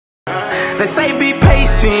They say be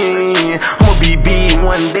patient, I'ma be big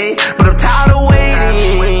one day, but I'm tired of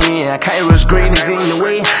waiting. I can't rush greatness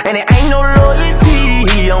anyway, and it ain't no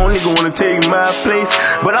loyalty. Only gonna take my place,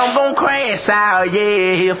 but I'm gonna crash out,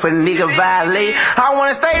 yeah, if a nigga violate. I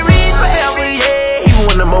wanna stay rich forever, yeah, even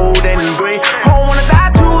when I'm old and gray. I don't wanna die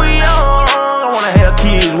too young, I wanna have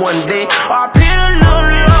kids one day, or I pin a little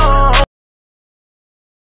long.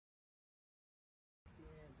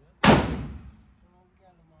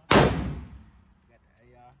 Got the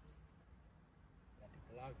AR, got the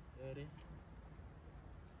Glock 30.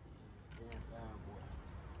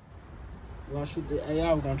 We're gonna shoot the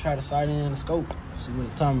AI, we're gonna try to sight in the scope, see what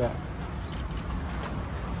it's talking about.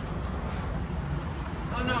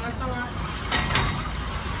 Oh no, that's alright.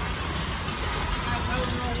 I told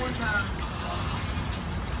you one time.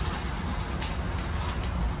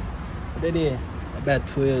 What that is? About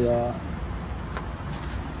 12, y'all.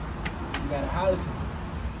 You got a house.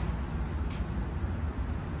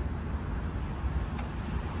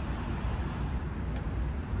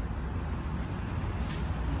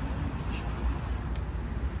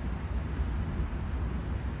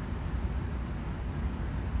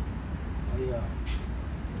 Yeah.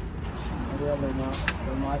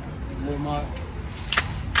 Little Mike.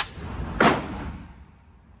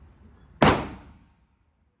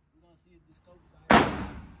 We're gonna see if the scope size.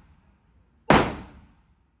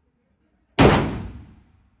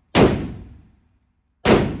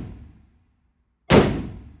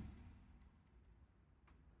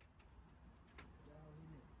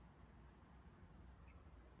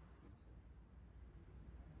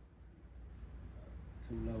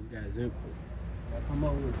 Too low, guys. Input. Come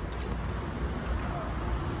up with it.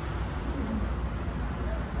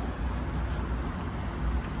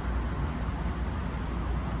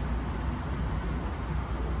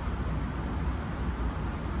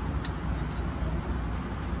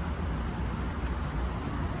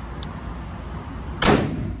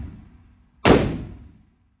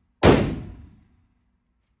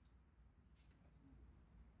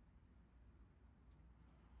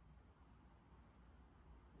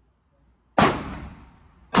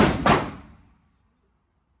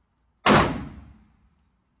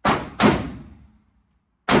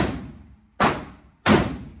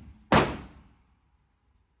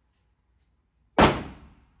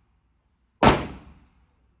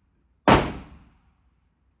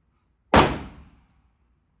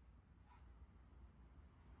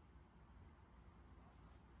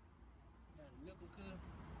 Nickel could.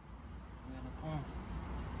 We got a corn.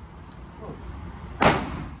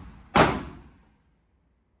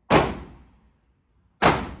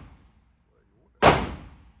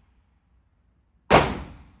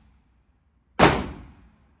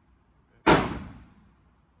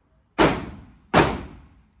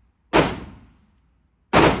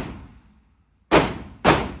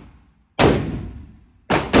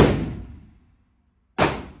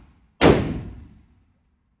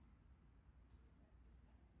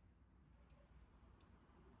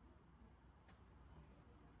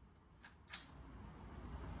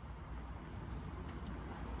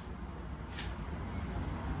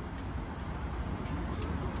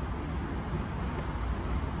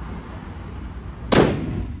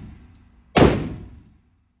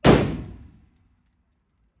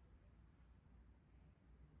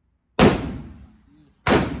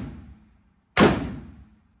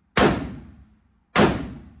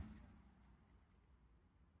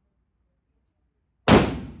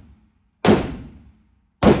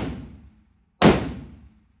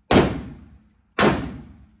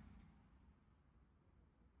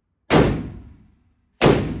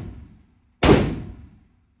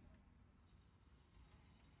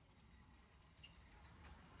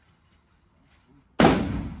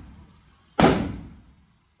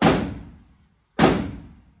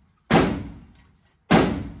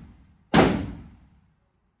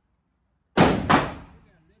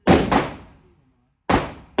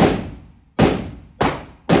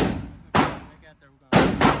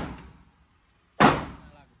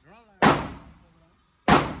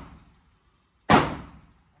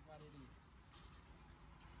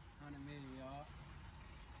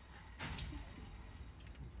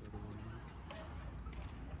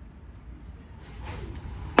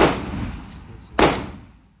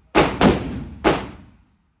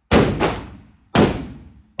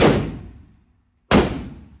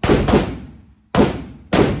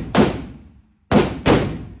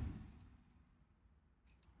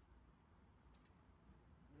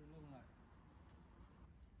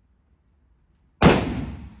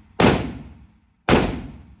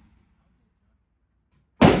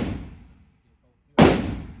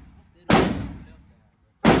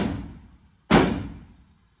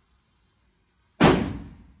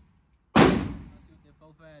 4-5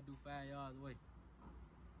 do 5 yards away.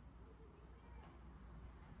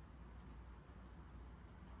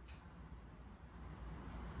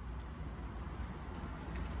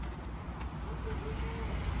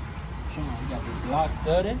 Come on, we got this Glock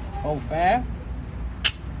 30, 4-5.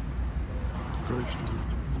 Great street.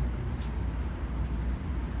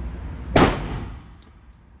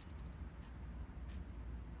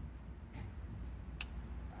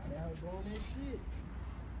 How they doing that shit?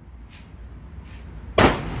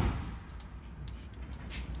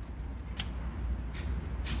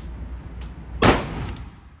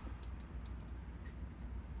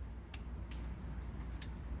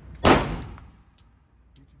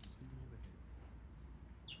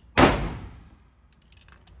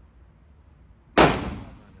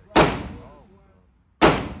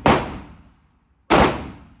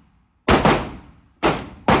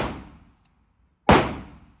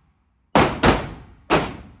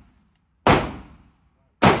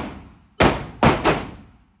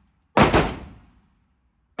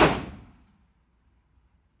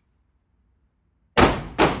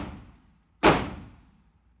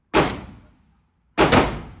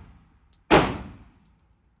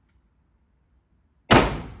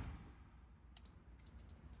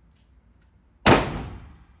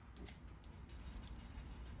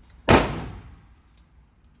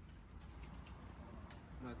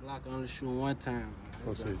 My Glock only shoot one time.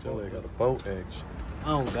 I said your leg got a boat action.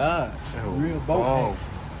 Oh God, real boat action.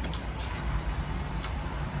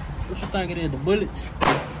 What you think it is? The bullets?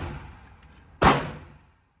 Back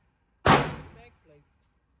plate.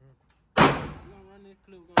 We're gonna run this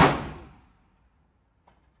clip.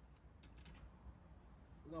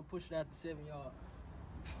 We're gonna push it out to 7 yards.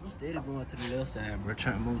 I'm steady going to the left side, bro.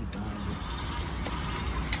 Trying to move the gun, bro.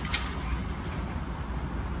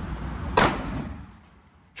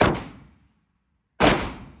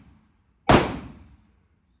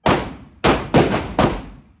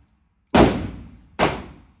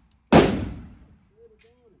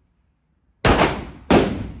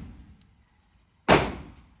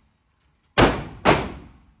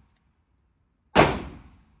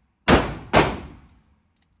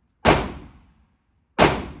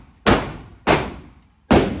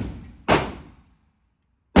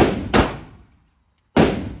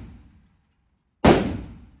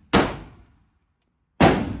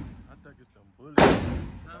 I think it's them bullets.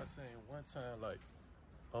 I seen one time like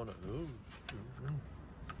on the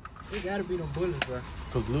It gotta be them bullets, bro.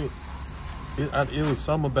 Cause look, it was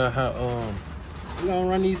something about how We're gonna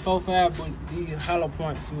run these 4-5 bullets, these hollow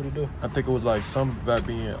points, see what it do. I think it was like something about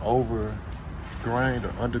being over grained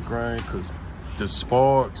or under grained, cause the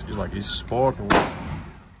sparks is like it's sparking.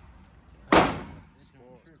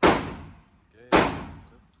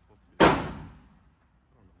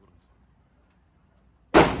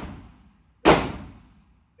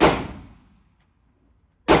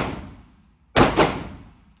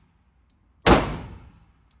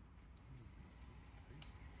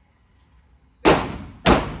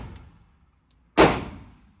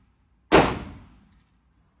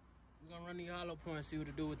 We're gonna run these hollow points, see what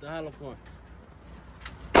it do with the hollow point.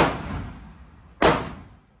 It's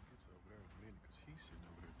over there in a minute, cause he's sitting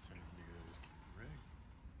over there telling the nigga that it's keep ready.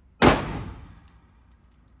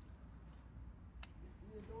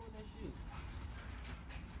 Still doing that shit.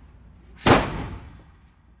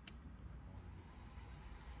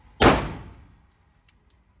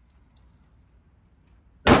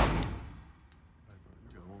 Hey, bro, you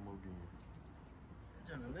got one more game.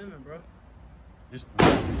 That's on a lemon, bro. It's the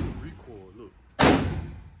recoil, look.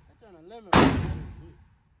 That's on a lemon, bro.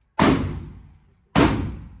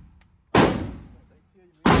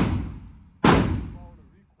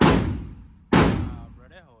 Nah, bro,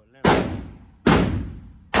 that whole lemon.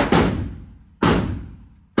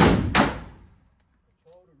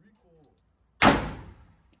 Control the recoil.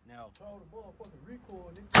 Never. Control the motherfucking recoil,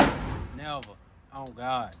 nigga. Never. Oh,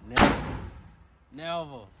 God. Never.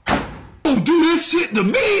 Never. Don't do this shit to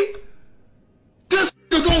me. This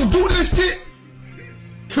nigga gonna do this shit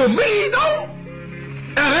to me, though.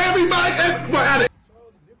 And everybody.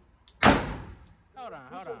 Hold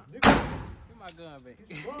on. Give my gun back.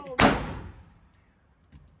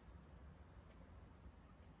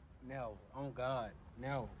 No. Oh, God.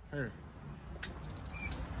 No. Her.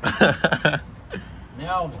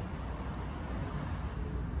 Never.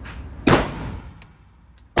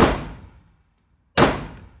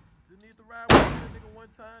 Just need to ride with that nigga one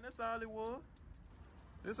time. That's all it was.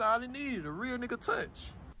 That's all he needed. A real nigga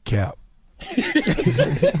touch. Cap.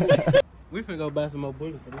 We finna go buy some more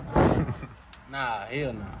bullets for this. Nah,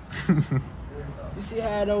 hell nah. You see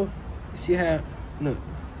how though? You see how? Look,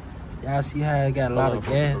 y'all see how it got a lot of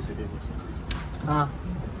gas? Huh?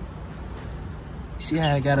 See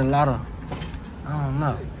how I got a lot of, I don't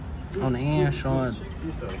know, on the end showing.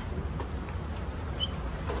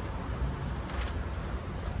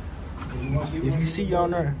 If you see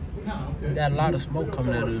on there, you got a lot of smoke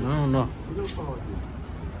coming out of it. I don't know.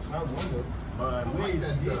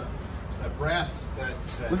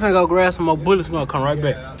 We finna go grab some more bullets. We're gonna come right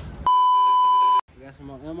back. We got some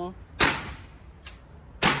more ammo.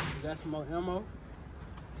 We got some more ammo.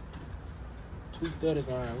 230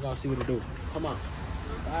 grand. We're gonna see what it do. Come on.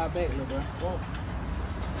 Fire back, little bro. Whoa.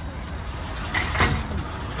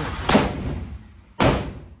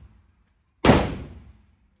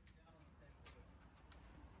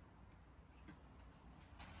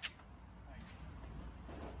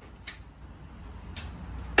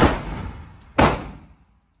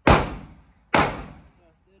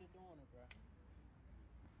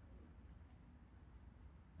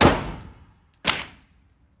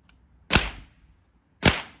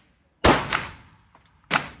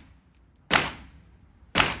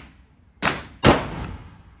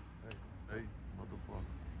 Hey, motherfucker.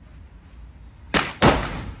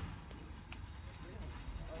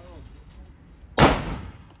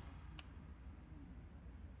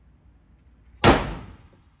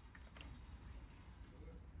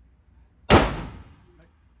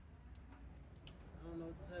 I don't know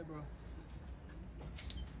what to say, bro.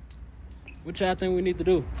 What y'all think we need to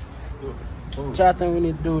do? What y'all think we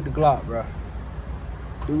need to do with the Glock, bro?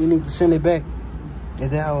 Do we need to send it back?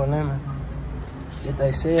 Get that whole lemon? Did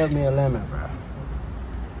they sell me a lemon, bro?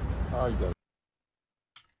 Oh, you got.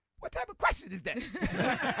 What type of question is that? and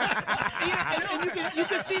you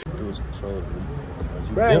can see. Do is control the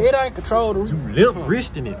reap. Bro, it ain't control the reap. You limp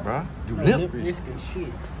wristing it, bro. You limp wristing risking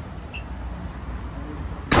shit.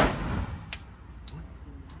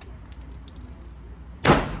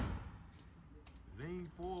 Lean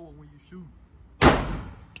forward when you shoot.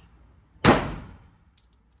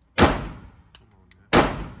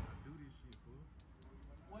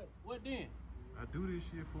 What then? I do this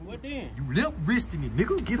shit for What then? you. Lip wristing it,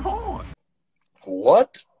 nigga. Get hard.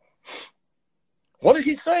 What? What did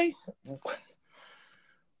he say? What?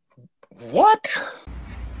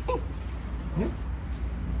 Then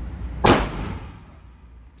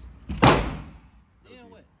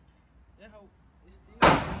what? That hoe, it's still,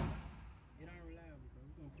 it ain't reliable, bro.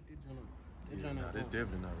 We gonna put this joint on. This joint Nah, ain't that's on.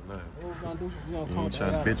 definitely not reliable. What we gonna do? We gonna You call ain't the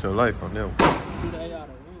trying to AI. bet your life on that one. Do the AI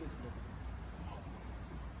though.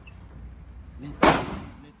 Let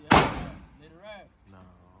the AI ride. Let it ride. No.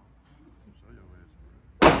 Show your ass, bro.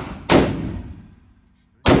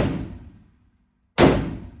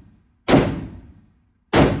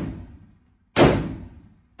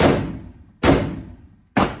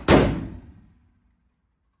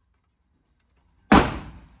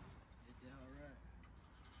 Let the AI ride.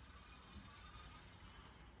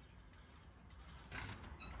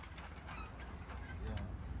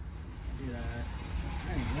 Yeah,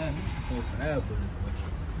 I ain't glad this is supposed to have bullet, boy.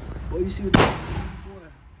 Boy, you see what that boy?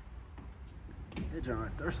 That joint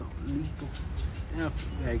right there, something lethal. Stamp it.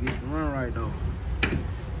 You gotta get the run right though.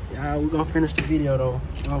 Yeah, we gonna finish the video though.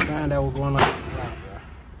 We gonna find out what's going on. Yeah,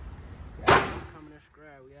 come and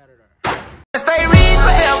subscribe. We out of there. Stay rich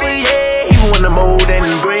forever, yeah. Even when the mold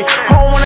ain't great.